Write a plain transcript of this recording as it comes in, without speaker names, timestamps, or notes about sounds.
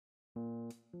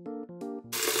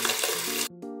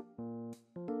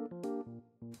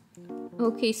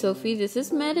Okay, Sophie, this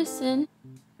is medicine.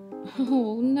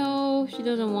 Oh no, she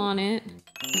doesn't want it.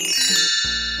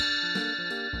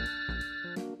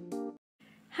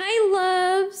 Hi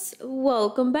loves!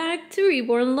 Welcome back to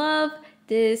Reborn Love.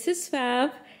 This is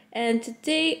Fav, and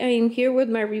today I am here with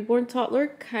my reborn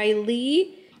toddler,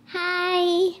 Kylie.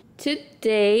 Hi!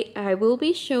 Today I will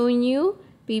be showing you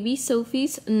baby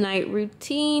Sophie's night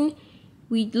routine.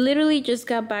 We literally just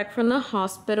got back from the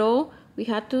hospital. We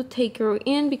had to take her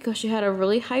in because she had a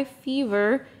really high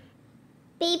fever.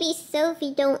 Baby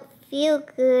Sophie don't feel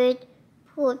good.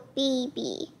 Poor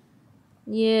baby.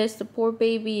 Yes, the poor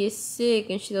baby is sick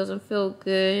and she doesn't feel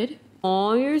good.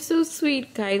 Oh, you're so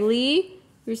sweet, Kylie.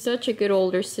 You're such a good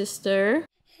older sister.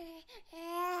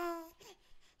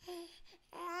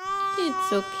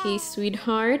 It's okay,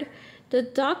 sweetheart. The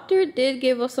doctor did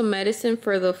give us some medicine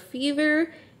for the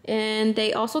fever, and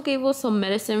they also gave us some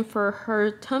medicine for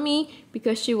her tummy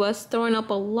because she was throwing up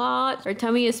a lot. Her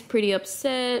tummy is pretty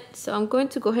upset, so I'm going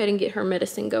to go ahead and get her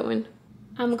medicine going.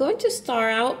 I'm going to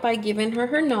start out by giving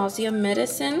her nausea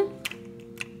medicine.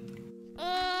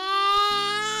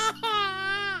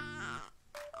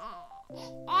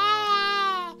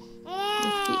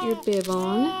 Let's get your bib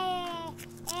on.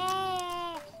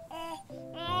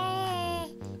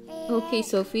 Okay,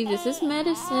 Sophie, this is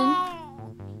medicine.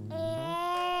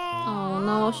 Oh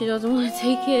no, she doesn't want to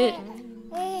take it.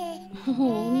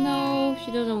 Oh no,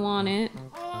 she doesn't want it.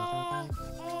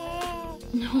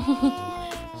 No,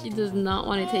 she does not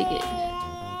want to take it.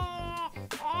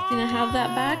 Can I have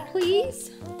that back,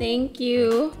 please? Thank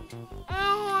you.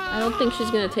 I don't think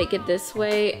she's gonna take it this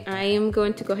way. I am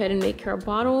going to go ahead and make her a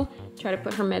bottle. Try to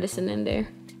put her medicine in there.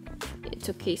 It's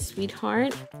okay,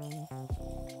 sweetheart.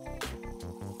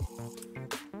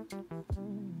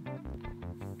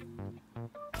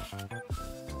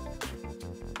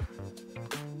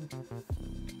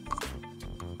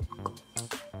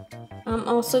 I'm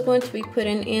also going to be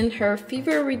putting in her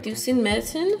fever reducing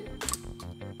medicine.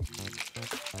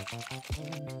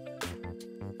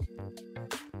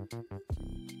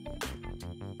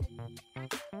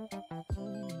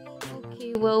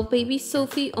 Okay, well, baby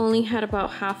Sophie only had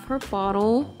about half her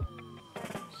bottle.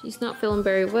 She's not feeling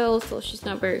very well, so she's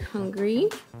not very hungry.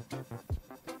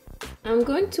 I'm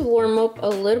going to warm up a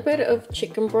little bit of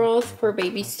chicken broth for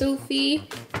baby Sophie.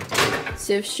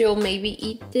 See if she'll maybe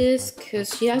eat this,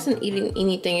 because she hasn't eaten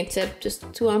anything except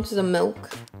just 2 ounces of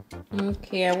milk.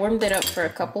 Okay, I warmed it up for a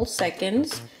couple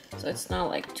seconds, so it's not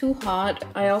like too hot.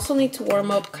 I also need to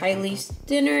warm up Kylie's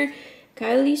dinner.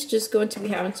 Kylie's just going to be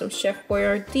having some Chef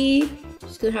Boyardee.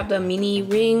 She's gonna have the mini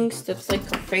rings. That's like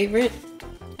her favorite.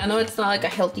 I know it's not like a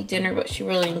healthy dinner, but she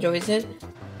really enjoys it.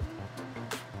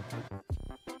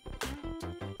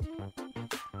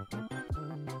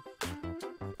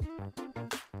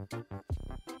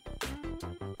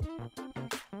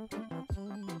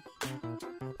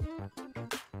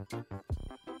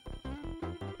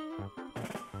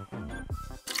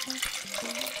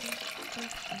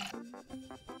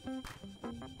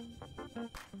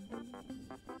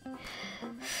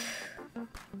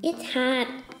 It's hot.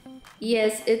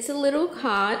 Yes, it's a little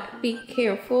hot. Be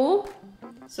careful.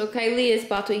 So Kylie is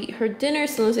about to eat her dinner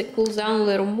as soon as it cools down a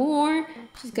little more.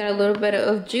 She's got a little bit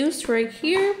of juice right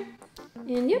here.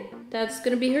 And yep, that's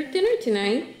gonna be her dinner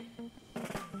tonight.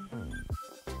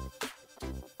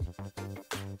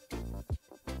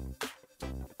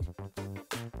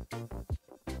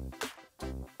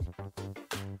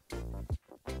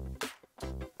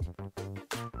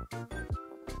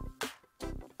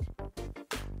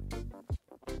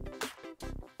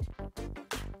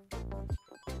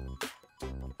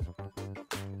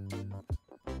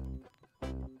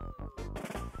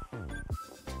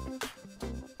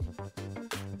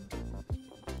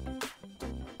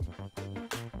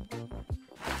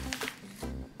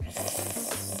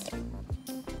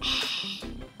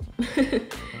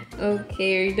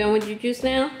 Okay, are you done with your juice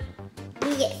now?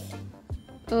 Yes.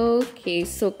 Okay,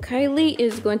 so Kylie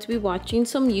is going to be watching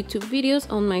some YouTube videos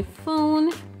on my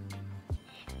phone.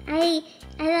 I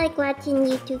like watching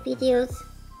YouTube videos.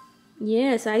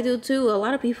 Yes, I do too. A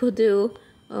lot of people do.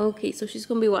 Okay, so she's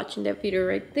gonna be watching that video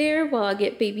right there while I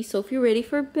get baby Sophie ready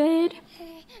for bed.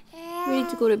 Ready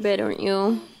to go to bed, aren't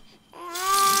you?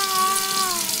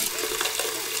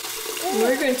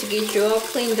 We're going to get you all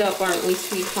cleaned up, aren't we,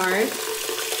 sweetheart?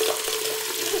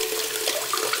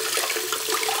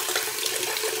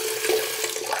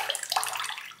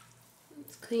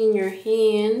 Let's clean your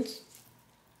hands.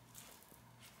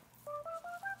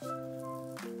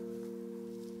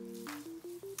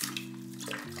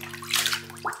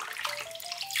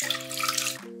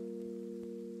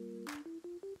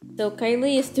 So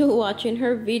Kylie is still watching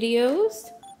her videos.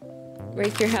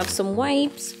 Right here have some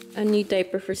wipes, a new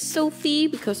diaper for Sophie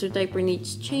because her diaper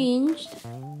needs changed.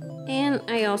 And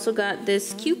I also got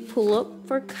this cute pull-up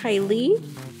for Kylie.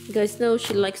 You guys know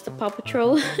she likes the Paw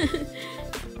Patrol.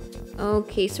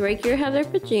 Okay, so right here have their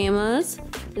pajamas.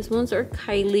 These ones are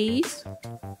Kylie's.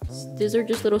 These are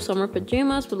just little summer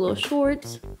pajamas with little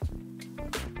shorts.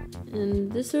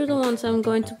 And these are the ones I'm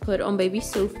going to put on baby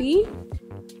Sophie.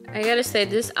 I gotta say,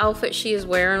 this outfit she is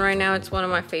wearing right now, it's one of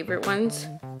my favorite ones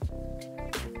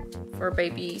for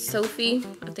baby Sophie.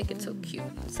 I think it's so cute.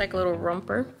 It's like a little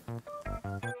romper.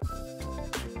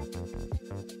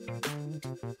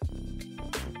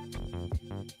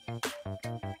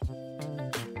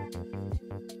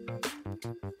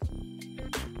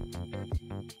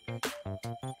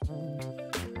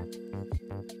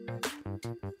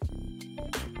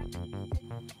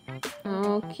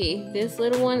 Okay, this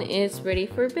little one is ready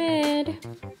for bed.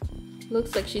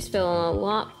 Looks like she's feeling a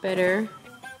lot better.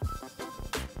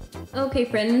 Okay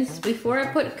friends, before I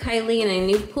put Kylie in a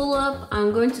new pull-up,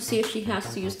 I'm going to see if she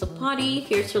has to use the potty.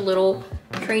 Here's her little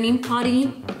training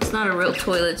potty. It's not a real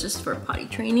toilet, it's just for potty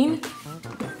training.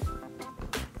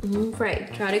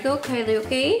 Right, try to go Kylie,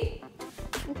 okay?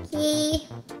 Okay.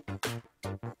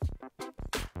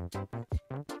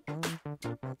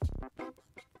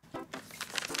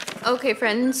 Okay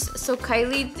friends, so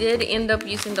Kylie did end up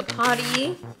using the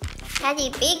potty. That's a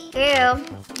big girl.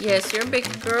 Yes, you're a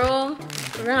big girl.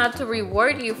 We're gonna have to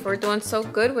reward you for doing so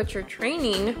good with your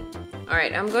training. All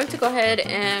right, I'm going to go ahead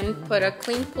and put a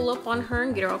clean pull-up on her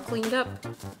and get her all cleaned up.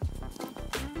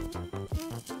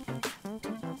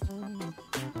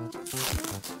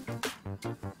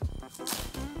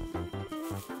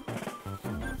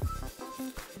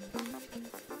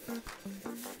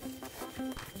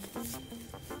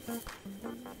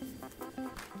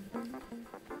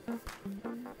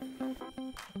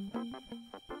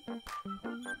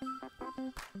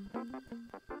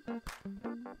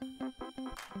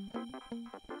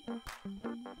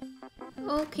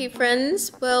 Okay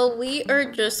friends, well we are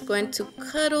just going to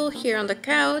cuddle here on the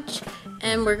couch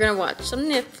and we're gonna watch some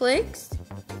Netflix.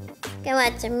 Go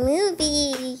watch a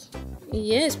movie.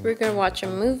 Yes, we're gonna watch a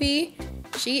movie.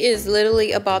 She is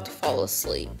literally about to fall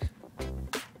asleep.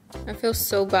 I feel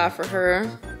so bad for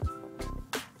her.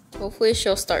 Hopefully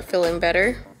she'll start feeling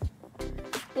better.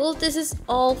 Well, this is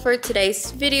all for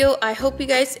today's video. I hope you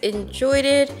guys enjoyed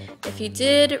it. If you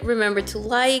did, remember to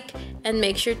like and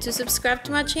make sure to subscribe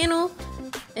to my channel.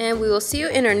 And we will see you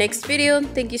in our next video.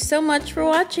 Thank you so much for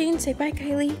watching. Say bye,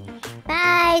 Kylie.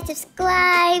 Bye.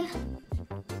 Subscribe.